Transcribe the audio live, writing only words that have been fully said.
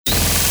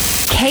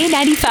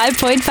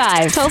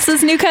K95.5,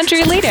 Tulsa's new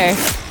country leader.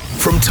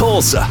 From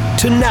Tulsa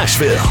to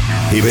Nashville,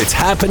 if it's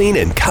happening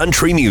in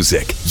country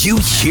music, you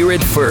hear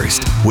it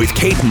first with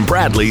Cait and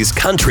Bradley's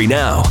Country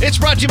Now. It's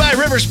brought to you by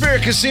River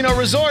Spirit Casino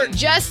Resort.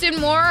 Justin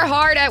Moore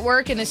hard at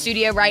work in the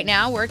studio right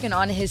now, working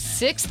on his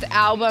 6th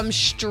album,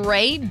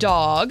 Stray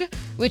Dog,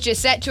 which is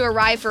set to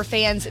arrive for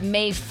fans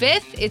May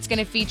 5th. It's going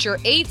to feature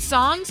 8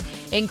 songs,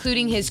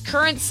 including his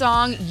current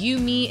song, You,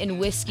 Me, and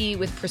Whiskey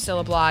with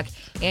Priscilla Block,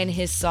 and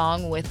his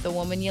song With the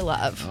Woman You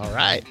Love. All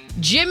right.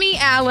 Jimmie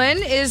Allen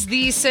is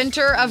the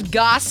center of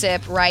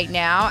gossip right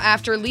now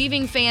after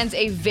leaving fans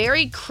a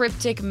very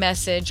cryptic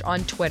message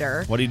on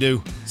Twitter. What'd he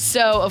do?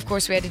 So, of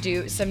course, we had to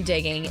do some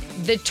digging.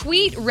 The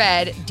tweet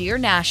read, Dear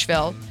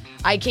Nashville,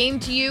 I came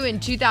to you in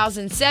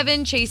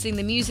 2007 chasing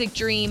the music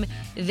dream.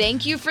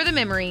 Thank you for the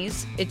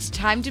memories. It's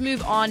time to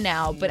move on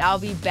now, but I'll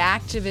be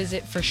back to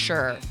visit for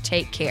sure.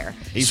 Take care.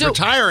 He's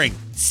retiring.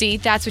 See,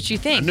 that's what you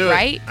think, I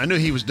right? I knew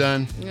he was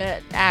done.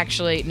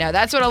 Actually, no,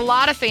 that's what a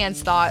lot of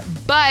fans thought,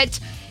 but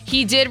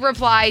he did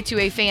reply to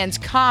a fan's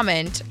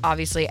comment,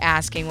 obviously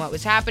asking what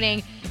was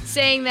happening,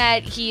 saying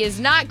that he is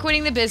not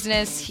quitting the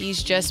business,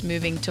 he's just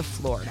moving to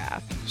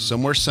Florida.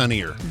 Somewhere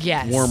sunnier.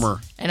 Yes. Warmer.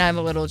 And I'm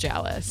a little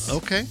jealous.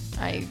 Okay.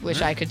 I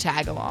wish I could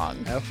tag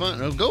along. Have fun.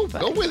 Go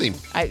with him.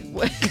 I don't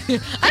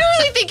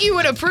really think you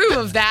would approve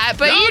of that,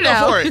 but No, you know.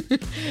 go for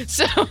it.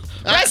 So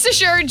rest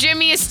assured,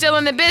 Jimmie is still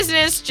in the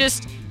business,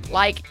 just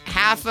like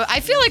half of,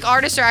 I feel like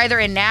artists are either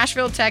in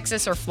Nashville,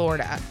 Texas, or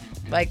Florida.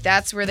 Like,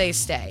 that's where they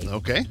stay.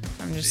 Okay.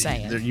 I'm just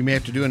saying. You may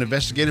have to do an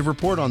investigative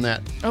report on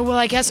that. Oh, well,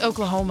 I guess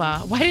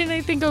Oklahoma. Why didn't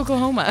I think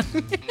Oklahoma?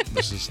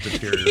 This is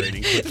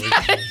deteriorating quickly.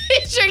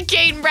 It's your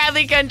Cait and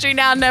Bradley Country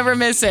Now. Never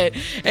miss it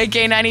at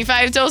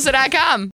K95Tulsa.com.